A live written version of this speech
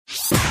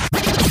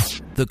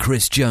the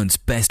Chris Jones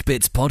Best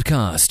Bits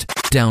podcast.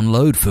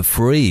 Download for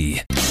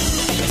free.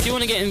 If you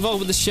want to get involved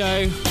with the show,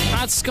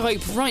 add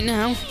Skype right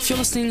now. If you're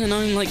listening and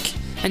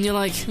you're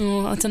like,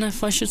 oh, I don't know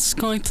if I should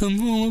Skype them.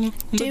 Oh, I'm a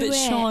bit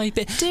shy.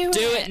 Do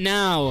it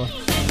now.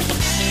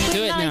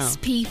 Do it now. Nice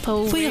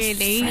people,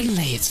 really. We're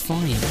friendly, it's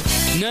fine.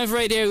 Nerve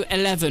Radio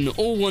 11,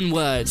 all one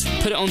word.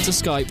 Put it onto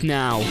Skype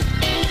now.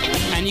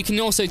 And you can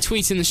also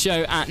tweet in the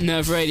show at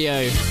Nerve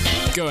Radio.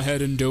 Go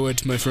ahead and do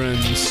it, my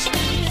friends.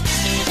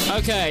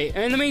 Okay,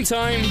 in the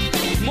meantime,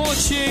 more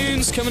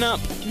tunes coming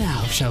up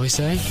now, shall we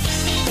say?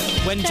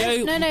 When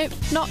Joe... No,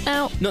 not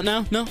now. Not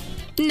now? No?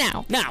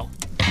 Now.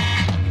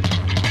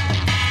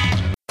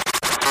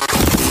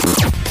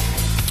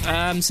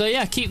 So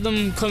yeah, keep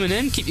them coming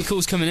in. Keep your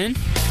calls coming in.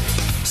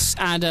 Just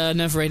add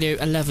Nerve Radio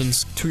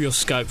 11s to your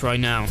Skype right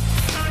now.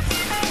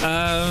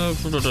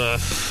 I've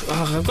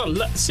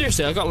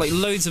got like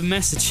loads of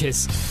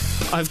messages.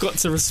 I've got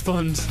to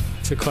respond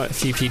to quite a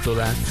few people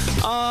there.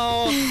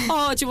 Oh,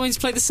 do you want me to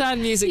play the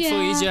sound music for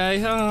you,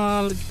 Joe?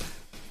 Oh,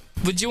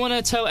 would you want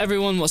to tell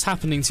everyone what's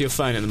happening to your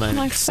phone at the moment?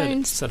 My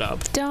phone's set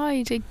up.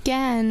 Died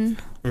again.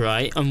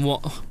 Right, and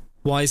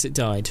why has it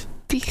died?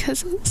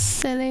 Because it's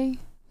silly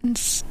and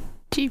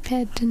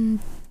stupid and...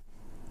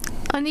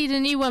 I need a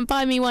new one.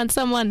 Buy me one,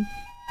 someone.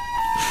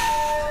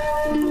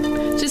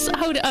 Just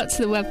hold it up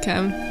to the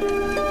webcam.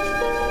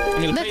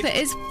 Look at it,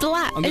 it's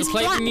black. It's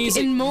black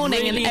in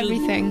morning and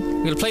everything.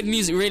 I'm going to play the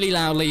music really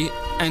loudly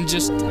and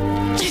just... right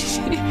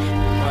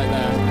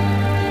there.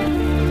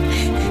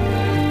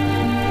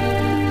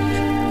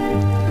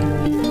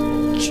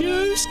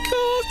 Just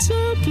got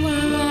a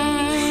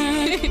BlackBerry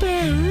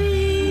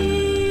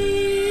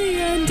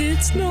and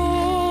it's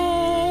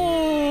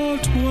not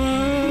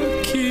working.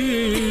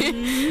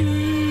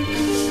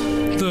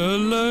 The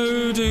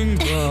loading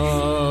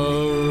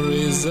bar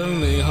is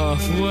only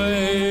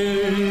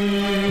halfway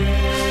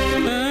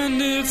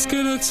and it's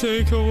gonna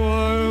take a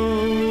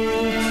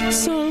while,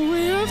 so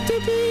we have to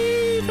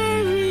be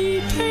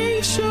very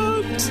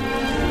patient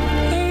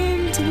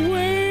and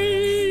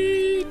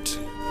wait.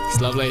 It's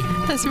lovely.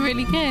 That's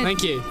really good.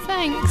 Thank you.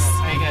 Thanks.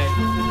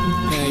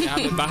 There you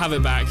go. Have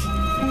it back.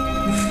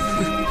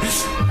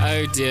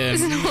 Oh dear.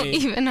 It's not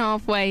even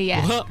halfway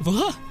yet.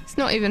 What? It's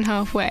not even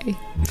halfway.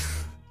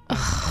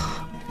 Ugh.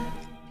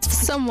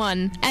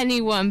 Someone,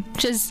 anyone,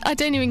 just... I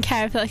don't even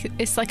care if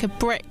it's like a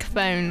brick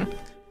phone.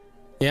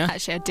 Yeah?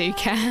 Actually, I do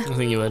care. I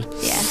think you would.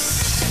 Yeah.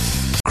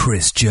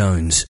 Chris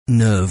Jones,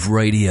 Nerve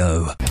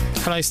Radio.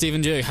 Hello,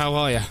 Stephen Jew. How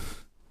are you?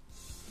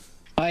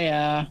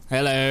 Hiya.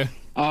 Hello.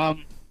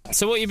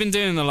 So what have you been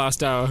doing in the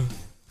last hour?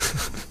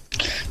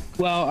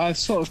 Well, I've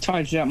sort of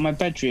tidied up my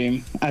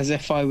bedroom as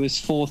if I was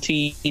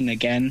 14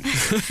 again.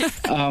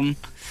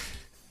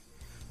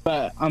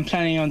 But I'm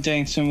planning on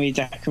doing some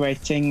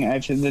redecorating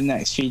over the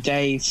next few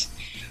days.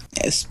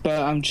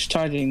 But I'm just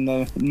tidying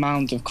the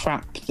mound of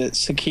crap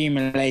that's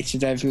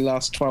accumulated over the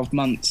last 12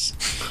 months.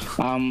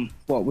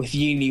 With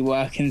uni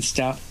work and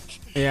stuff.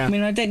 Yeah. I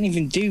mean, I don't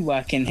even do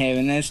work in here,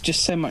 and there's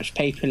just so much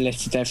paper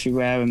littered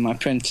everywhere, and my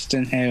printer's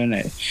in here, and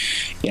it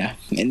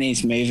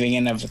needs moving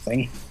and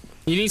everything.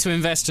 You need to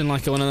invest in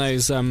like one of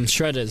those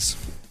shredders.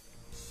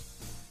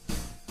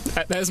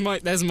 There's my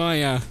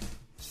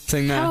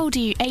thing there. How old are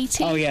you?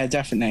 80? Oh yeah,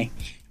 definitely.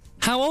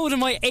 How old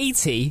am I?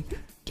 80?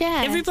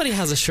 Yeah. Everybody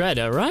has a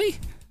shredder, right?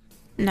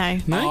 No.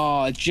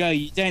 Oh, Joe,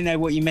 you don't know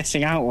what you're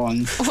missing out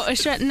on. What a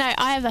shred? No,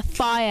 I have a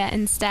fire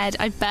instead.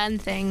 I burn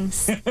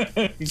things.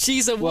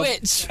 She's a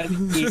witch.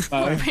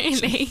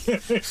 Really?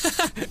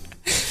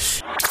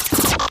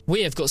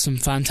 We have got some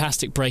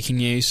fantastic breaking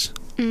news.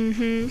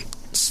 Mm-hmm.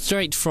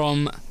 Straight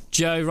from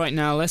Joe right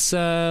now. Let's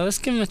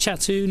give him a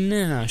chat to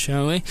now,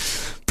 shall we?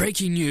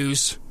 Breaking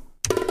news.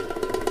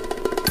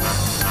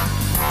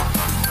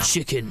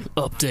 Chicken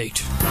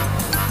update.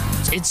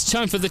 It's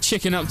time for the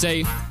chicken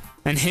update,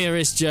 and here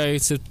is Joe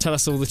to tell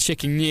us all the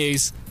chicken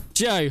news.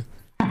 Joe,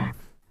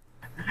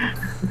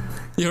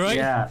 you right?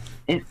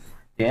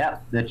 Yeah,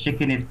 the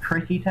chicken is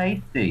pretty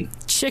tasty.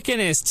 Chicken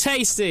is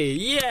tasty.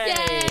 Yay!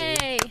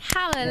 Yay!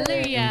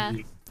 Hallelujah!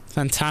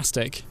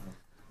 Fantastic.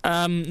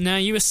 Now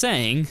you were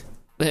saying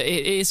that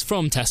it is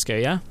from Tesco,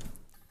 yeah?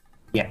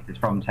 Yes, it's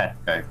from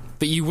Tesco.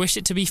 But you wish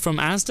it to be from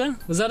Asda?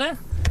 Was that it?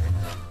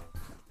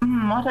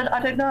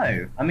 I don't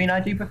know. I mean, I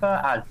do prefer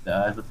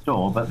Asda as a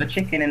store, but the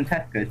chicken in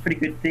Tesco is a pretty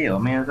good deal. I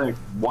mean, it was like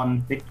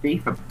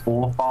 $1.50 for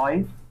 4 or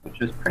 5, which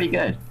was pretty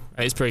good.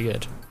 It's pretty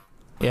good.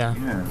 Yeah.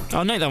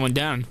 I'll note that one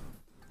down.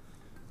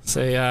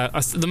 So,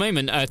 at the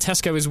moment,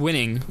 Tesco is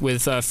winning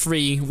with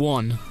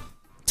 3-1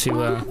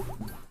 to...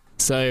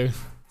 so,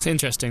 it's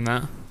interesting,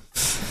 that.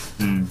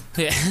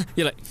 Yeah,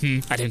 you're like,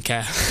 I don't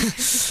care.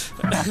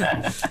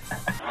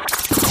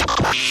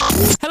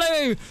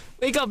 Hello!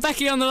 We got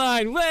Becky on the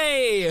line.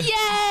 Way!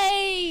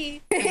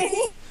 Yay!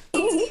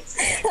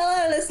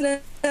 Hello,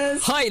 listeners.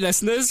 Hi,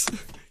 listeners.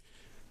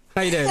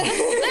 How you doing?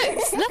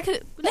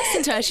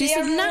 Listen to her. She's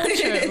so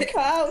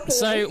natural.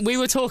 So we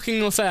were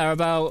talking off air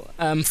about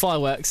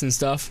fireworks and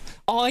stuff.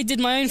 Oh, I did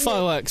my own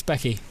fireworks,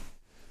 Becky.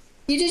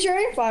 you did your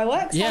own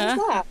fireworks? Yeah. How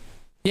was that?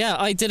 Yeah,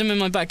 I did them in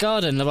my back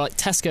garden. They're like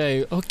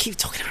Tesco. Oh, I keep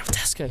talking about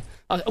Tesco.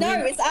 No,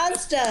 it's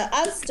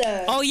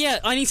Asda. Oh, yeah,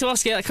 I need to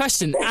ask you that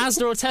question.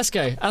 Asda or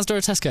Tesco? Asda or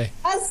Tesco?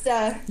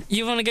 Asda.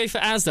 You want to go for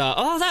Asda?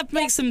 Oh, that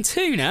makes them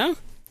two now.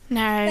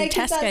 No, No,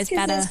 'cause Tesco's that's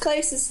better. it's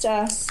closest to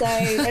us. So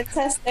if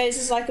Tesco's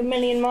is like a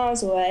million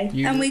miles away.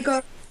 You- And we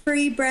got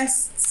free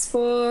breasts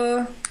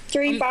for...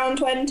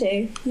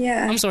 £3.20.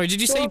 Yeah. I'm sorry, did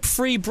you say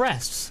free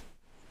breasts?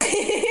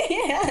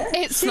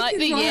 It's like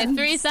the year ones.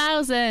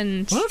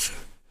 3000. What?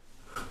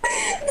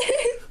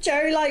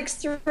 Joe likes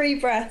 3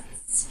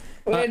 breasts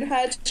in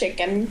her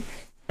chicken.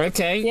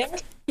 Okay,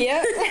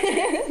 Yeah.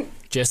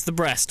 just the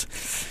breast.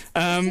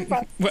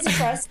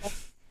 Breast.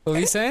 What were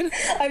you saying?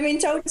 I've been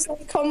told it's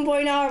like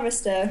Combine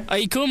Harvester. Are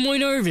you calling my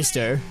nervous,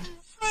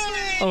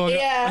 Oh,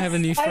 Yeah. I have a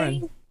new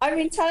friend. I've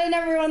been telling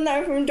everyone that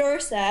I'm from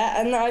Dorset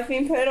and that I've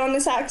been putting on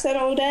this accent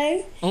all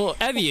day. Oh,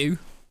 have you?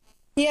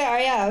 Yeah,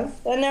 I have.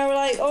 And they were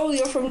like, "Oh,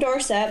 you're from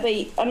Dorset,"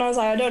 and I was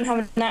like, "I don't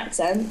have an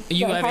accent."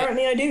 You but have it.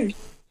 apparently I do.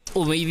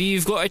 Or maybe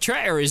you've got a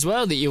tractor as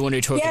well that you want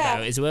to talk Yeah.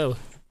 about as well.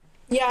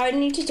 Yeah, I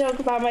need to talk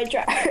about my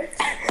dress.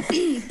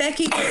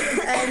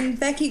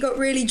 Becky got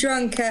really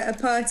drunk at a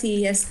party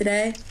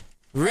yesterday.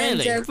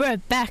 Really? And,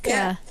 Rebecca.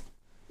 Yeah.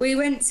 We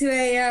went to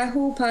a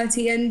hall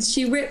party and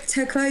she ripped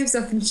her clothes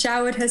off and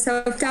showered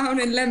herself down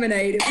in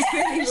lemonade. It was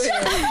really weird.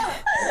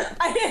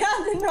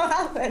 That did not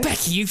happen.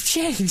 Becky, you've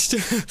changed.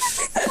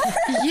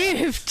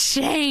 You've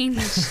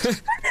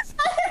changed.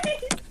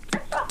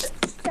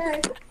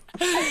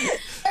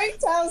 Don't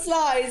tell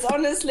lies.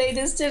 Honestly,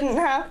 this didn't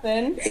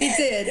happen. It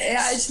did. It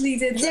actually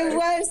did. The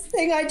worst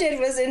thing I did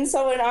was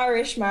insult an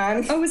Irish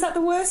man. Oh, was that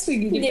the worst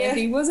thing you did, Yeah.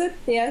 Becky? Was it?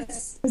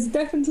 Yes. Was it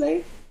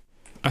definitely?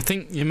 I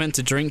think you're meant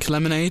to drink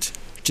lemonade.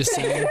 Just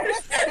saying.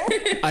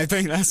 I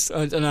think that's,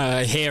 I don't know,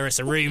 I hear it's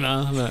a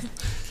rumour, but...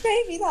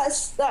 Maybe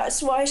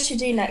that's what I should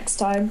do next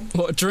time.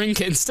 What, drink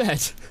it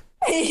instead?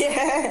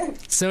 Yeah.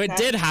 So it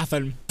did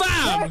happen.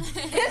 BAM!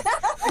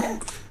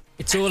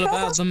 It's all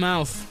about the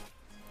mouth.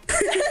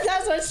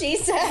 That's what she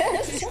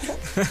said.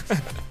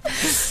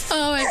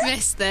 Oh, I've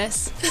missed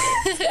this.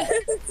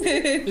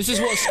 This is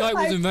what Skype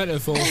was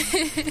invented for.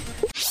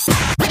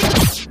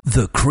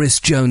 The Chris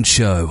Jones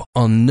Show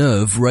on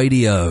Nerve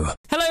Radio.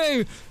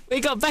 Hello! We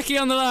got Becky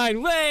on the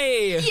line.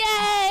 Way!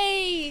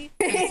 Yay!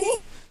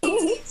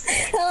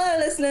 Hello,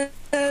 listeners.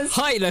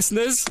 Hi,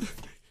 listeners.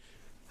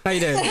 How you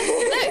doing?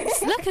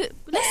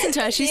 Listen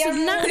to her. She's so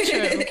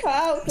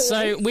natural.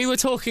 So, we were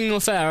talking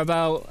off air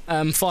about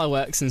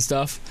fireworks and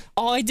stuff.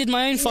 Oh, I did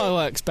my own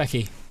fireworks,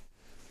 Becky.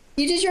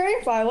 You did your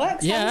own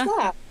fireworks? Yeah. How was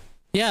that?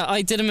 Yeah,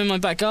 I did them in my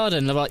back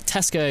garden. They're like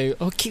Tesco.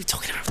 Oh, I keep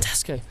talking about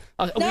Tesco.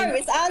 No,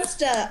 it's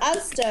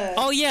Asda.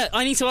 Oh, yeah,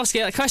 I need to ask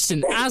you that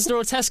question. Asda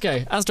or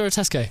Tesco? Asda or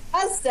Tesco?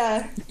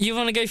 Asda. You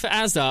want to go for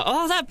Asda?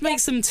 Oh, that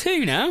makes them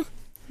two now.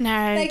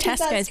 No, No, 'cause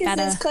Tesco's that's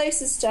better. it's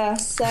closest to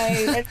us. So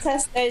if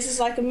Tesco's is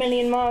like a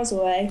million miles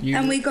away.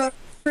 And we got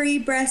free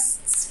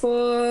breasts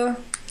for...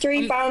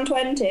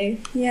 £3.20.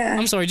 Yeah.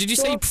 I'm sorry, did you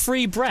say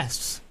free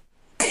breasts?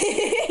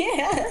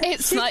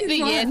 It's like the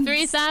year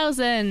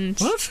 3000.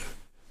 What?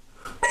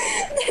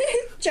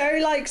 Joe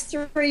likes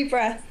 3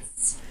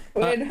 breasts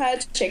in her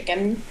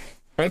chicken.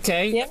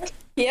 Okay,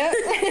 Yeah.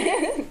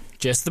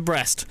 just the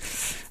breast.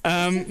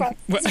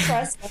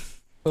 Breast.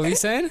 What were you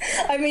saying?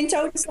 I've been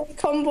told it's like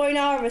Combine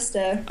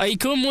Harvester. Are you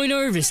calling my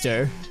nervous,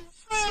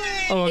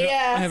 Oh,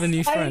 Yeah. I have a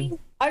new friend.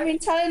 I've been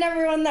telling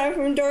everyone that I'm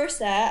from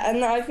Dorset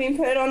and that I've been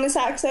putting on this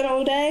accent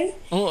all day.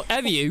 Oh,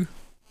 have you?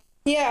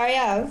 Yeah, I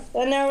have.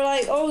 And they were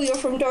like, "Oh, you're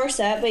from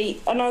Dorset,"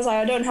 and I was like,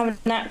 "I don't have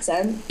an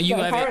accent." You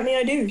but have it. apparently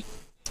I do.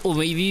 Or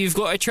maybe you've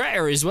got a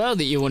tractor as well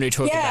that you want to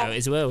talk Yeah. about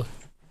as well.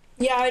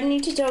 Yeah, I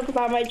need to talk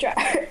about my dress.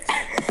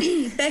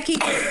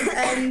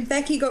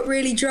 Becky got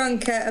really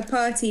drunk at a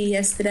party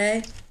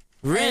yesterday.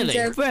 Really?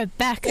 And,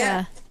 Rebecca.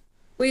 Yeah.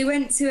 We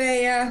went to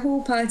a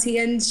hall party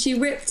and she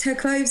ripped her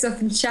clothes off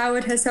and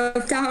showered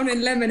herself down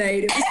in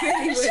lemonade. It was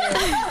really weird.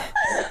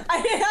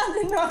 That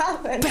did not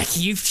happen. Becky,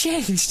 you've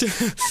changed.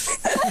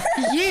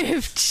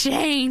 You've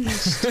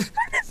changed.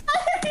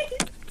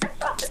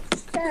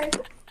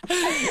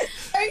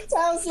 Don't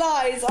tell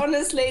lies.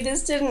 Honestly,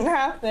 this didn't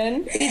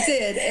happen. It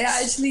did. It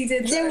actually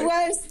did. The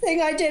worst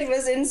thing I did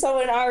was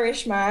insult an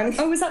Irish man.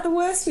 Oh, was that the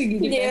worst thing you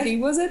did, Yeah. Becky?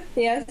 Was it?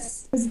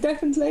 Yes. Was it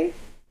definitely?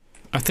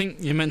 I think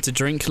you're meant to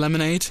drink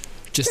lemonade.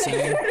 Just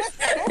saying.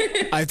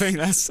 I think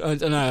that's, I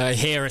don't know, I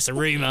hear it's a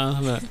rumour,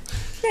 but...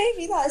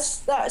 Maybe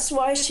that's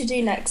what I should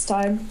do next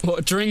time.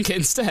 What, drink it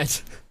instead?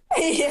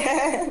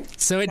 Yeah.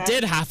 So it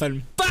did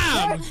happen.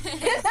 BAM!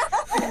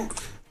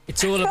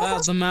 It's all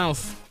about the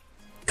mouth.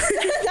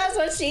 That's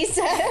what she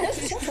said.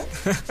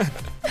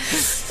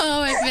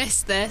 Oh, I've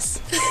missed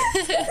this.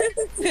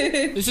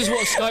 This is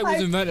what Skype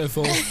was invented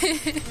for.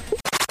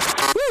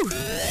 Woo!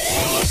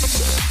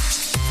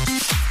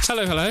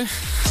 Hello.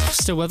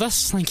 Still with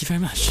us? Thank you very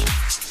much.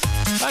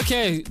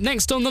 Okay,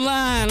 next on the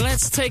line.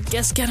 Let's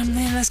get him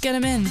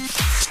in.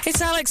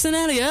 It's Alex and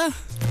Elia.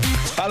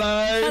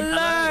 Hello.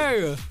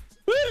 Hello.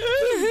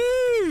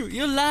 Woohoo!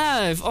 You're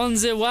live on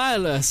the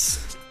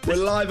wireless. We're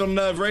live on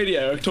Nerve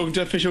Radio talking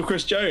to official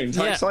Chris Jones.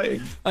 How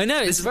exciting. I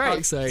know, it's very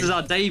exciting. This is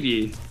our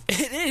debut.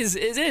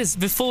 It is,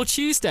 before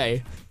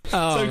Tuesday.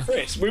 Oh. So,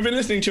 Chris, we've been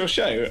listening to your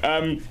show.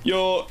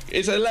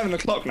 It's 11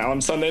 o'clock now on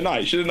Sunday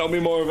night. Should it not be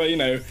more of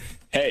a,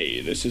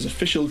 hey, this is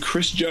official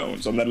Chris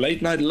Jones on the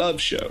Late Night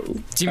Love Show?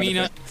 Do you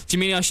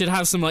mean I should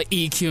have some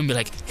EQ and be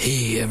like,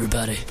 hey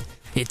everybody,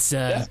 it's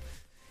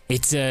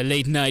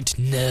Late Night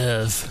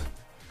Nerve,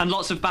 and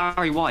lots of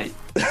Barry White,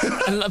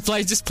 and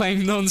just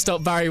playing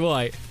non-stop Barry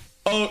White?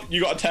 Oh, you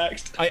got a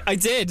text? I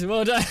did.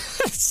 Well done.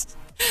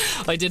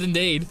 I did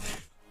indeed.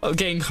 I'm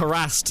getting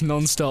harassed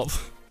non-stop.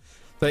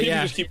 But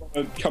People just keep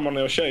on come on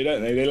your show,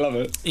 don't they? They love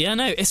it. Yeah,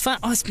 no, it's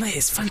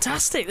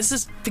fantastic. This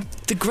is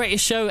the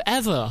greatest show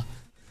ever.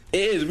 It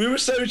is. We were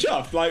so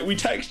chuffed. We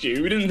text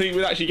you. We didn't think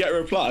we'd actually get a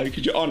reply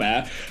because you're on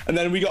air, and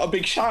then we got a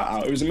big shout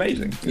out. It was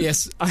amazing.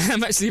 Yes, I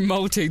am actually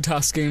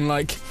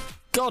multitasking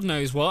God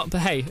knows what. But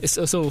hey, it's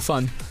all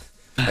fun.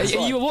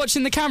 You were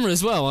watching the camera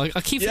as well. I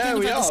keep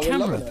forgetting about this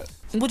camera. We're loving it.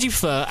 What do you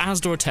prefer,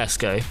 Asda or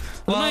Tesco?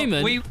 At the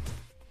moment,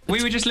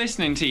 we were just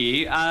listening to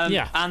you,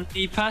 and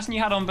the person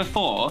you had on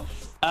before.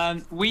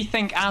 We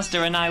think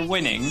Asda are now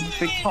winning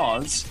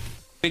because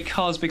of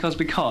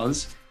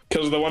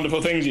the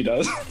wonderful things he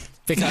does.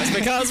 Because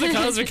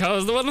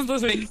the wonderful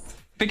things.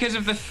 Because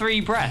of the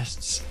 3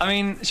 breasts. I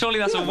mean, surely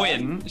that's a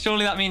win.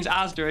 Surely that means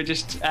Asda are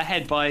just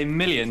ahead by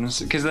millions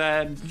because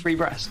they're 3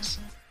 breasts.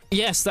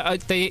 Yes, a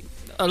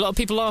lot of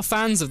people are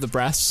fans of the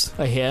breasts,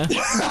 I hear.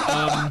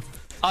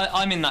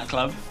 I'm in that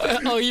club.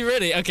 Oh, you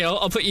really? Okay,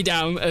 I'll put you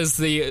down as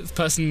the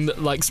person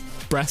that likes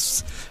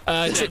breasts.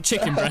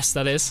 Chicken breasts,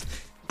 that is.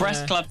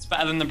 Breast Club's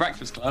better than the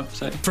Breakfast Club,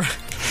 so...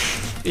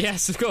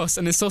 Yes, of course,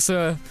 and it's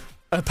also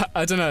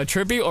a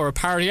tribute or a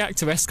parody act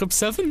to S Club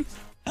 7?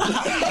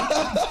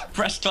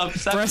 Breast Club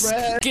 7.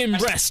 Skin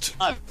breast.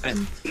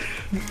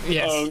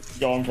 Yes. Oh,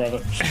 go on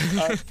forever.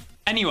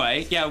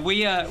 Anyway,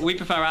 we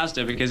prefer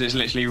Asda because it's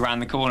literally around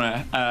the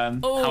corner.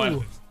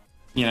 However,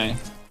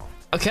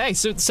 Okay,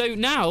 so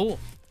now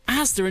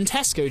Asda and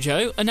Tesco,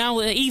 Joe, are now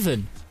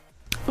even.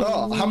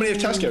 Oh, how many have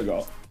Tesco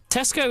got?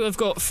 Tesco have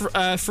got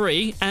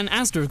 3, and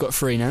Asda have got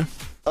 3 now.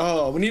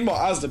 Oh, we need more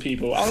Asda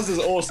people. Asda's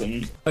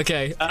awesome.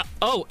 Okay.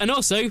 And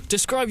also,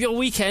 describe your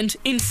weekend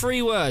in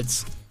 3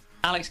 words.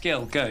 Alex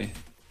Gill, go.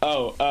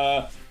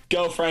 Oh,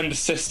 girlfriend,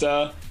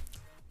 sister,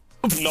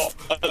 not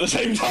at the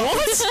same time.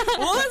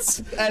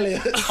 What?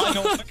 Elliot.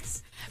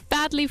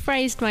 Badly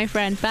phrased, my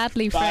friend.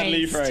 Badly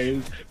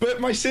phrased. But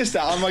my sister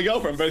and my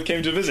girlfriend both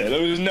came to visit.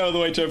 There was no other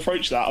way to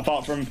approach that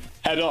apart from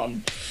head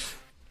on.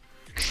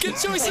 Good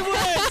choice of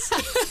words.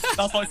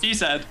 That's what she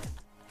said.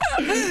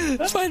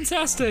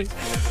 Fantastic.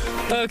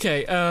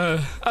 Okay,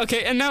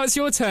 and now it's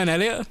your turn,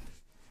 Elliot.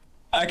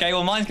 Okay,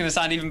 well, mine's going to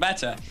sound even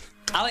better.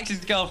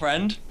 Alex's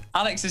girlfriend,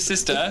 Alex's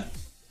sister,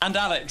 and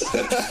Alex.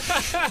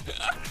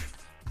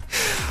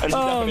 And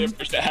definitely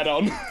approached it head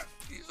on.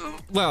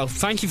 Well,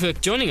 thank you for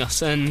joining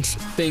us and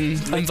being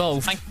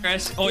involved. Thank you,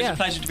 Chris. Always a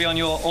pleasure to be on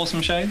your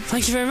awesome show.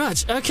 Thank you very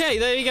much. Okay,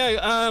 there you go.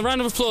 Round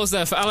of applause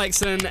there for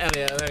Alex and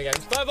Elliot. There we go.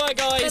 Bye-bye,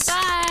 guys.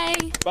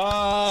 Bye-bye.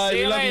 Bye.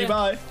 See you Love later. you.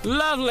 Bye.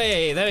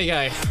 Lovely. There we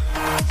go.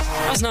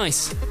 That's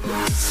nice.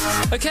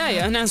 Okay,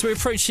 and as we're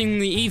approaching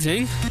the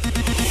evening,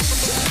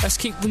 let's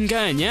keep them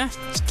going, yeah?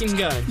 Let's keep them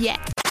going. Yeah.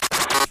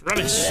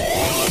 Rubbish.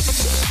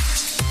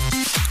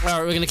 All right,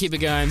 we're going to keep it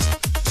going.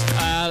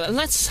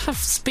 Let's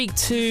speak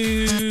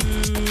to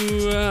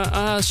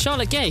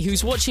Charlotte Gay,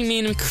 who's watching me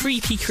in a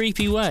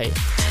creepy way.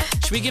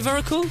 Should we give her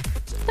a call?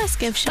 Let's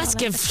give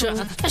Charlotte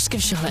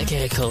Charlotte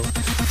Gay a call.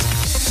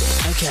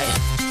 Okay.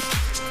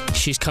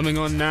 She's coming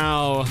on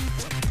now.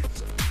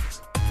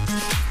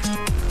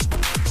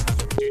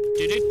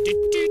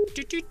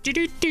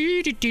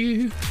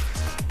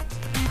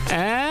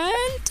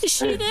 And is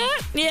she there?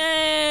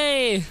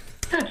 Yay!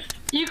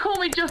 You called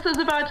me just as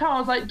about time. I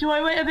was like, do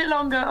I wait a bit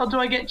longer or do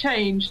I get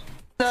changed?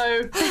 So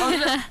I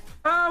was like,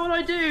 what do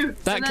I do?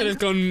 That could have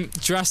gone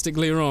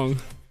drastically wrong.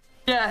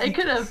 Yeah, it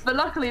could have, but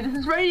luckily this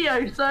is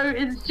radio, so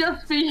it's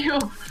just for you.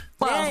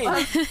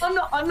 Well,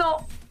 I'm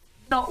not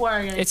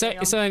wearing anything.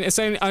 It's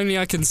only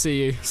I can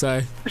see you,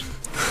 so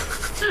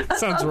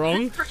sounds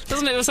wrong.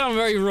 Doesn't it sound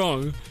very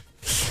wrong?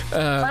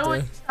 I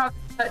always have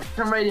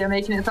on radio,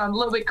 making it sound a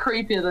little bit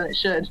creepier than it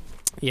should.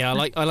 Yeah,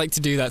 I like to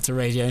do that to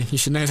radio. You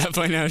should know that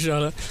by now,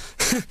 Charlotte.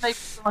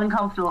 Makes me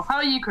uncomfortable. How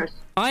are you, Chris?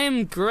 I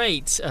am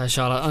great,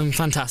 Charlotte. I'm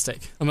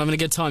fantastic. I'm having a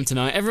good time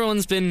tonight.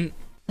 There's been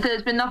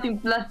nothing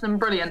less than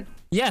brilliant.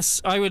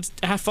 Yes, I would.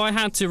 If I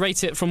had to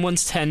rate it from 1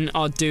 to 10,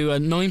 I'd do a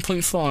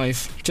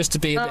 9.5, just to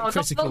be a bit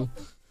critical.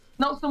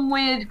 Not some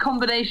weird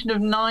combination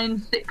of 9,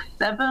 6,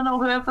 7,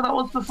 or whoever that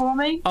was before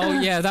me. Oh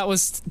yeah, that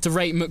was to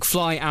rate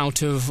McFly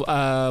out of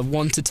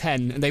 1 to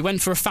 10. They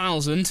went for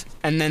 1,000,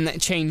 and then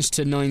that changed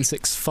to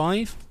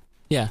 965.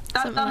 Yeah,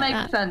 that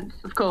makes sense.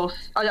 Of course,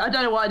 I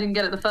don't know why I didn't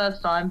get it the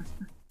first time.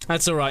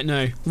 That's all right.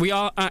 No, we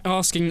are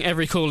asking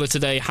every caller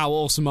today how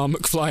awesome are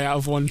McFly out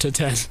of 1 to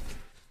 10.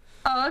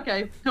 Oh,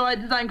 okay.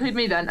 Does that include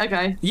me then?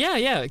 Okay.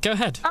 Yeah. Go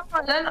ahead. All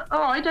right then.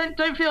 All right.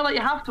 Don't feel like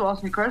you have to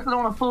ask me, Chris. I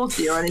don't want to force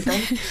you or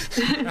anything.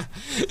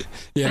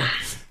 Yeah.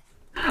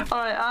 All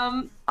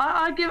right.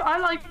 I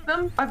like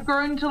them. I've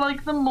grown to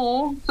like them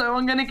more, so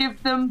I'm going to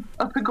give them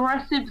a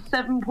progressive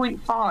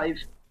 7.5.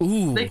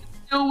 Ooh. They can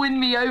still win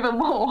me over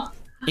more.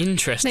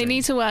 Interesting. They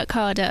need to work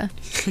harder.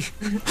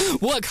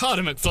 Work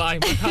harder,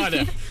 McFly. Work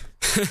harder.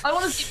 I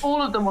want to see all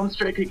of them on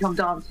Strictly Come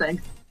Dancing.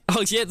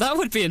 Oh yeah, that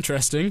would be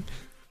interesting.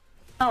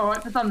 All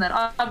right, for some then.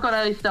 I've got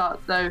early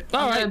start, so All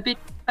I'm right. going to bid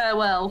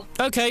farewell.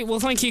 Okay,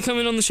 well, thank you for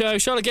coming on the show.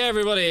 Charlotte Gay,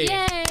 everybody.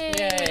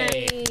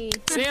 Yay!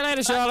 See you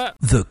later, Charlotte.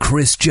 The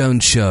Chris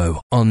Jones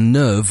Show on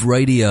Nerve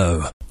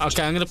Radio.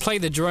 Okay, I'm going to play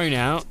the drone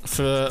out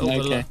for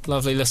all the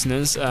lovely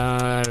listeners.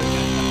 I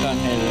can't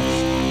hear this.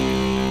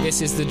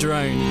 This is the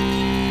drone.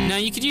 Now,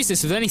 you could use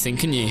this with anything,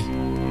 couldn't you?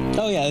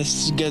 Oh yeah, this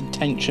is a good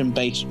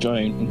tension-based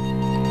drone.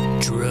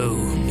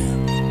 Drone.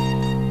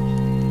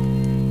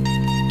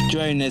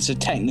 Drone is a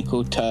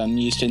technical term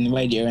used in the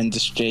radio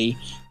industry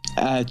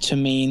to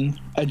mean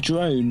a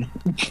drone.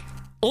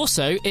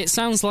 Also, it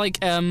sounds like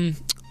a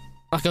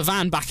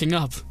van backing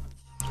up.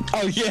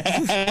 Oh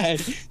yeah.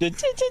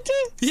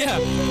 Yeah.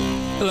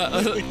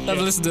 Look, have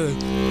a listen to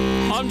this.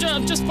 I'm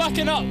just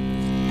backing up.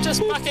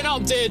 Just backing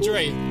up,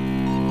 Deirdre.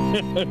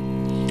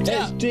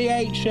 It's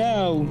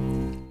DHL.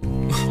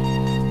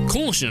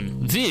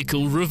 Caution,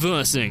 vehicle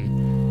reversing.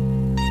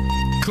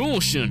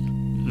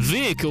 Caution,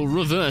 vehicle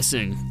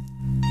reversing.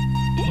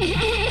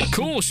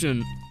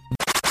 Caution.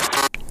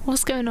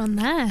 What's going on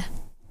there?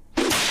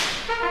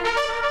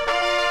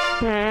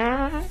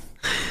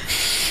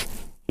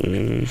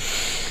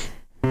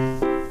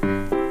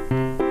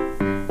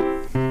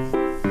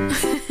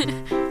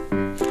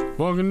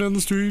 Walking down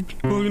the street,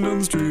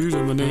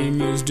 and my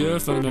name is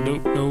Jeff, and I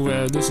don't know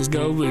where this is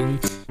going,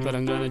 but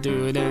I'm gonna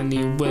do it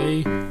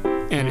anyway,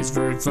 and it's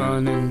very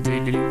fun, and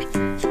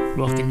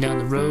walking down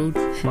the road,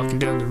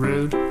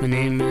 my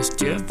name is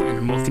Jeff, and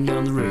I'm walking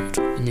down the road,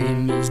 my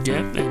name is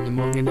Jeff, and I'm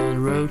walking down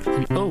the road,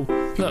 and oh,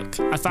 look,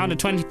 I found a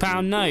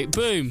 £20 note,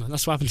 boom,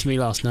 that's what happened to me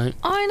last night.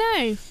 I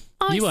know,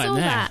 I You weren't saw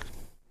there. that.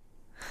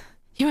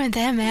 You weren't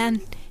there,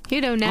 man. You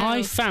don't know.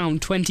 I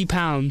found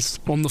 £20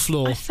 on the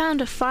floor. I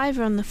found a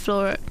 £5 on the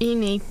floor at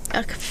uni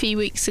a few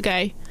weeks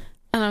ago,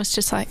 and I was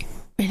just like,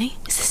 really?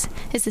 Is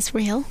this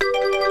real?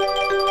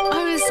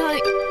 I was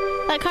like,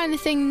 that kind of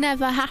thing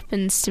never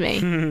happens to me.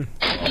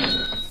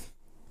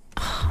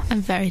 I'm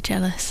very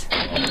jealous.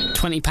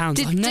 £20.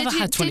 I've never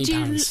had £20.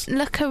 Did you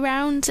look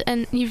around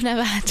and you've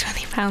never had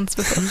 £20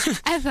 before?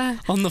 Ever?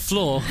 On the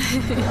floor.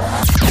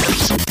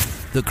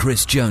 The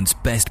Chris Jones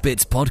Best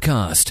Bits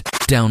Podcast.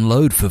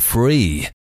 Download for free.